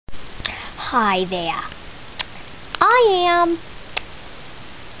Hi there. I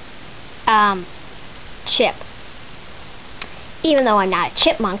am, Chip. Even though I'm not a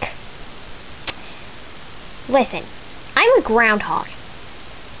chipmunk. Listen, I'm a groundhog.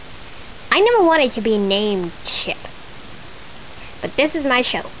 I never wanted to be named Chip. But this is my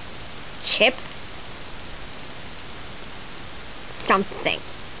show. Chip something.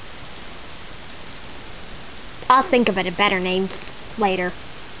 I'll think of a better name later.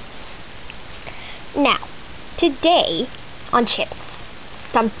 Now, today on Chips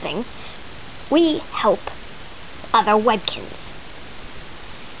Something, we help other webkins.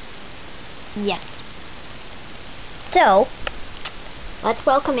 Yes. So, let's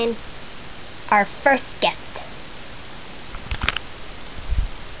welcome in our first guest.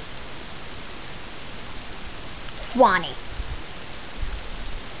 Swanee.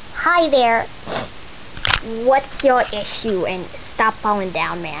 Hi there. What's your issue? And stop falling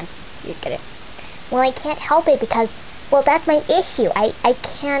down, man. You get it. Well, I can't help it because, well, that's my issue. I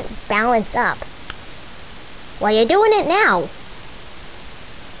can't balance up. Well, you're doing it now.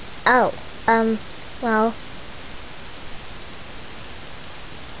 Oh, well,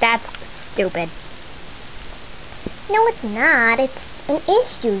 that's stupid. No, it's not. It's an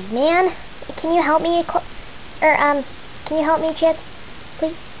issue, man. Can you help me, can you help me, Chips?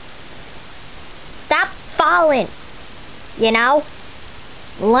 Please? Stop falling. You know?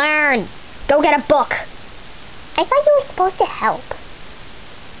 Learn. Go get a book. I thought you were supposed to help.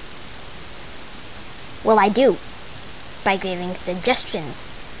 Well, I do. By giving suggestions.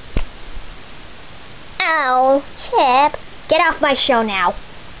 Oh, Chip. Get off my show now.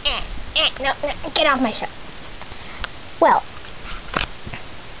 No, get off my show. Well,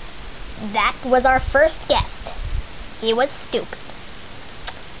 that was our first guest. He was stupid.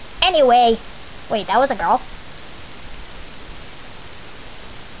 Anyway, wait, that was a girl?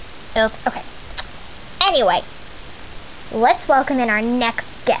 Oops, okay. Anyway, let's welcome in our next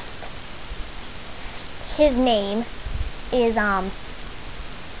guest. His name is, Andy.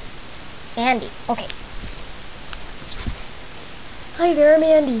 Okay. Hi there, I'm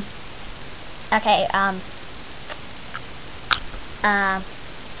Andy. Okay,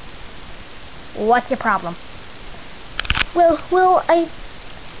 what's your problem? Well, I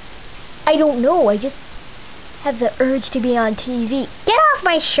don't know. I just have the urge to be on TV. Get off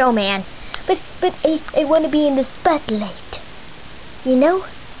my show, man. But I want to be in the spotlight. You know?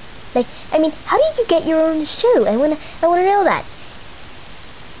 Like, I mean, how did you get your own show? I wanna know that.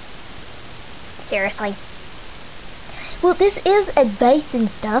 Seriously. Well, this is advice and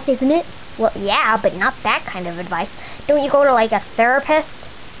stuff, isn't it? Well, yeah, but not that kind of advice. Don't you go to, like, a therapist?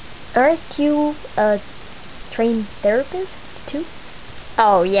 Aren't you a trained therapist, too?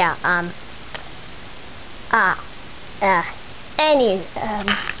 Oh, yeah,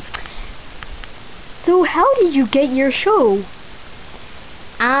 So how did you get your show?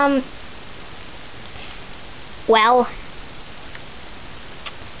 Well,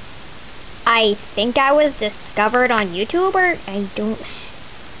 I think I was discovered on YouTube, or I don't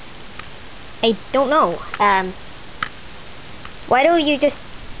know. Why don't you just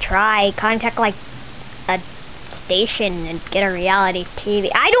contact like a station and get a reality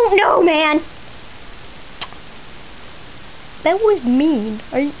TV? I don't know, man. That was mean.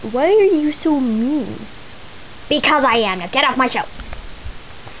 Why are you so mean? Because I am. Now get off my show.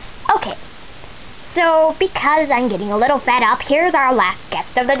 Okay. So, because I'm getting a little fed up, here's our last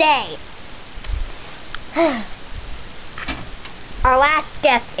guest of the day. Our last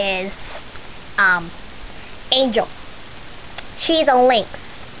guest is, Angel. She's a lynx.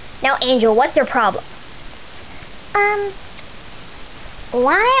 Now, Angel, what's your problem?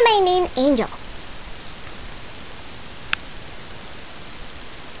 Why am I named Angel?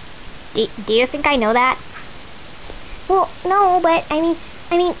 Do you think I know that? Well, no, but I mean,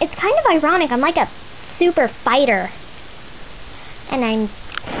 it's kind of ironic. I'm like a super fighter. And I'm,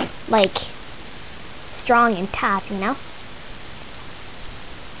 like, strong and tough, you know?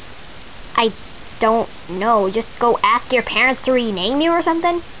 I don't know. Just go ask your parents to rename you or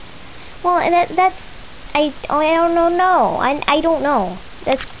something? Well, I don't know. No. I don't know.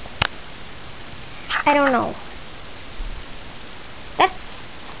 I don't know. That's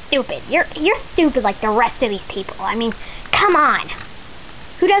stupid. You're stupid like the rest of these people. I mean, come on.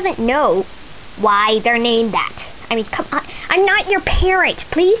 Who doesn't know why they're named that? I mean, come on. I'm not your parent.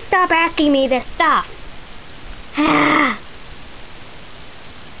 Please stop asking me this stuff.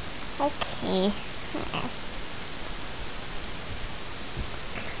 Okay.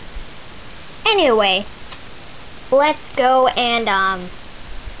 Anyway, let's go and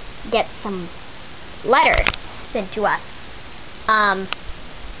get some letters sent to us.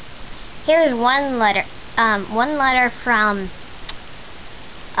 Here's one letter. One letter from.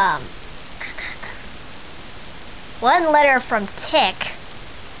 One letter from Tick.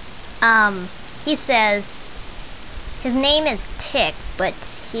 He says his name is Tick, but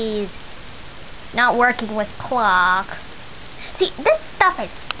he's not working with clocks. See, this stuff is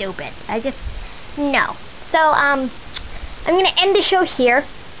stupid. No. So, I'm gonna end the show here.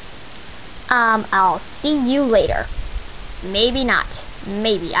 I'll see you later. Maybe not.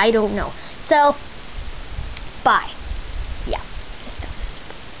 Maybe. I don't know. So, bye. Yeah. This stuff is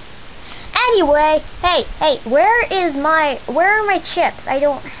stupid. Anyway, hey, where are my chips?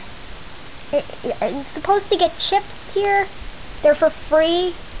 I'm supposed to get chips here? They're for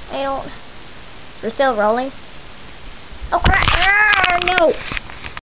free? We're still rolling? Oh crap, no!